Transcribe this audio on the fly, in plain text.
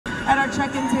at our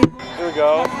check-in table. Here we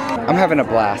go. I'm having a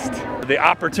blast. The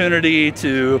opportunity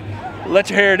to let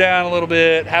your hair down a little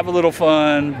bit, have a little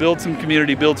fun, build some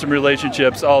community, build some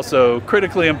relationships, also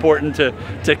critically important to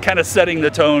kind of setting the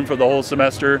tone for the whole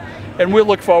semester. And we'll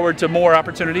look forward to more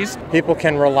opportunities. People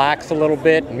can relax a little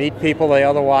bit, meet people they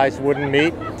otherwise wouldn't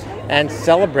meet, and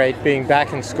celebrate being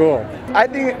back in school. I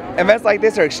think events like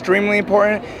this are extremely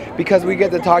important because we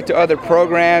get to talk to other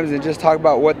programs and just talk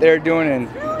about what they're doing, and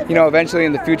you know, eventually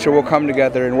in the future we'll come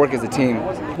together and work as a team.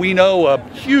 We know a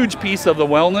huge piece of the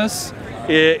wellness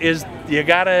is you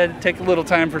gotta take a little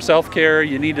time for self-care.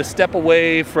 You need to step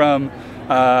away from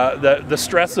the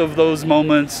stress of those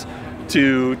moments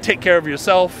to take care of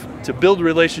yourself, to build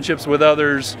relationships with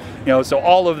others. You know, so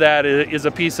all of that is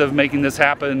a piece of making this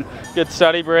happen. Good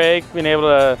study break, being able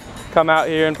to come out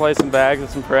here and play some bags with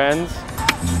some friends.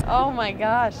 Oh my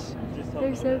gosh,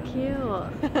 they're so cute.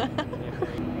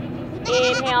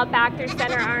 Inhale, back through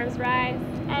center, arms rise,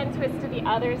 and twist to the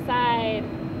other side.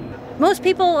 Most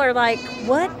people are like,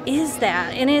 what is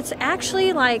that? And it's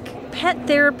actually like pet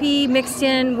therapy mixed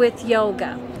in with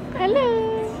yoga.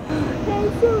 Hello.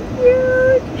 That's so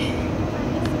cute.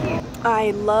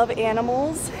 I love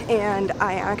animals, and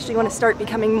I actually want to start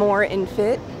becoming more in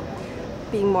fit,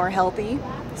 being more healthy.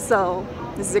 So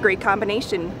this is a great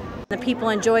combination. The people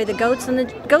enjoy the goats, and the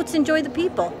goats enjoy the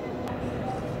people.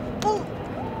 Oh.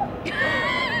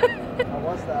 How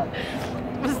was that?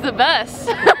 It was the best.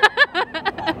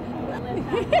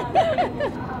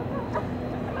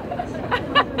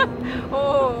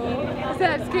 Oh, is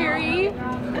that scary?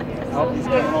 Oh, he's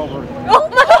coming over.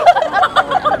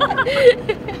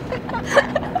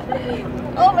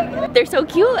 Oh my God. They're so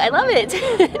cute. I love it.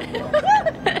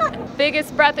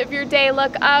 Biggest breath of your day.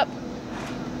 Look up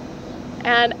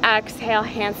and exhale,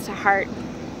 hands to heart.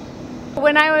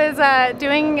 When I was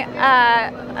doing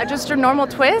just a normal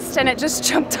twist, and it just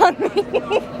jumped on me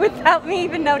without me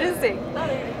even noticing.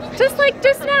 Just like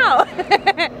just now.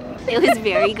 It was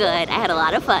very good. I had a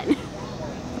lot of fun.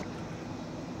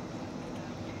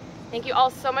 Thank you all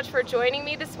so much for joining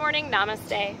me this morning.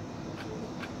 Namaste.